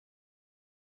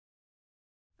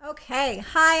Okay,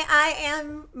 hi, I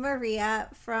am Maria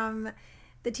from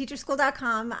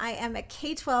theteacherschool.com. I am a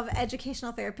K-12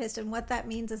 educational therapist, and what that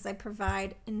means is I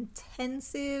provide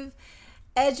intensive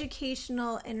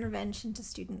educational intervention to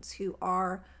students who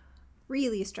are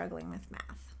really struggling with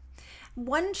math.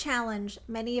 One challenge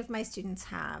many of my students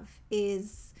have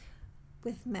is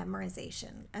with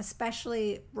memorization,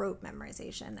 especially rote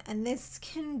memorization. And this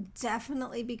can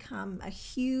definitely become a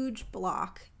huge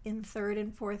block in 3rd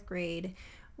and 4th grade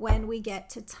when we get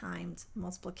to timed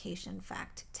multiplication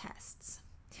fact tests.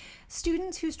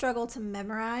 Students who struggle to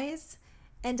memorize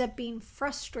end up being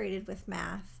frustrated with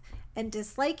math and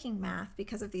disliking math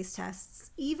because of these tests,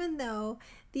 even though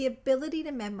the ability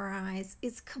to memorize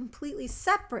is completely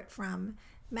separate from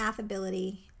math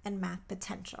ability and math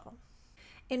potential.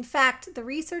 In fact, the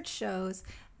research shows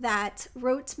that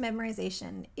rote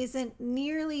memorization isn't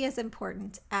nearly as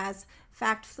important as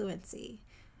fact fluency.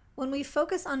 When we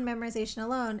focus on memorization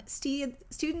alone,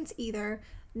 students either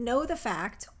know the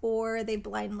fact or they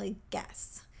blindly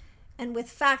guess. And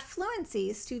with fact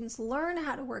fluency, students learn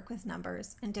how to work with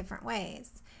numbers in different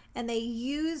ways, and they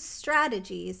use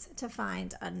strategies to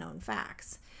find unknown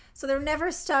facts. So they're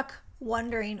never stuck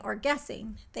wondering or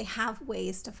guessing. They have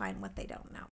ways to find what they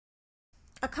don't know.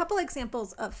 A couple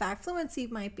examples of fact fluency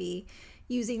might be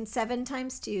using 7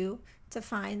 times 2 to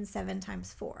find 7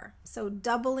 times 4. So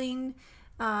doubling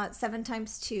 7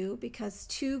 times 2, because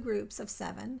 2 groups of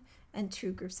 7 and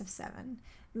 2 groups of 7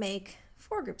 make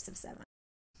 4 groups of 7.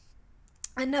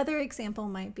 Another example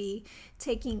might be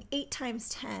taking 8 times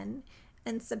 10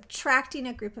 and subtracting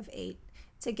a group of 8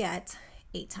 to get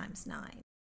 8 times 9.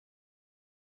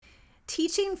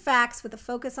 Teaching facts with a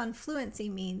focus on fluency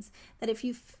means that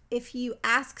if you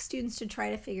ask students to try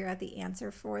to figure out the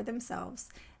answer for themselves,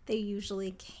 they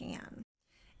usually can.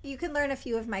 You can learn a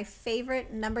few of my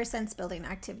favorite number sense building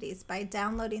activities by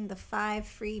downloading the 5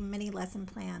 free mini lesson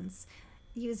plans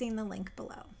using the link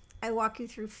below. I walk you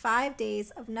through 5 days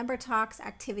of number talks,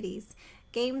 activities,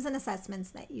 games, and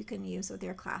assessments that you can use with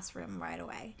your classroom right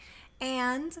away.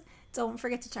 And don't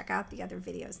forget to check out the other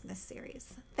videos in this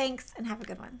series. Thanks, and have a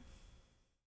good one.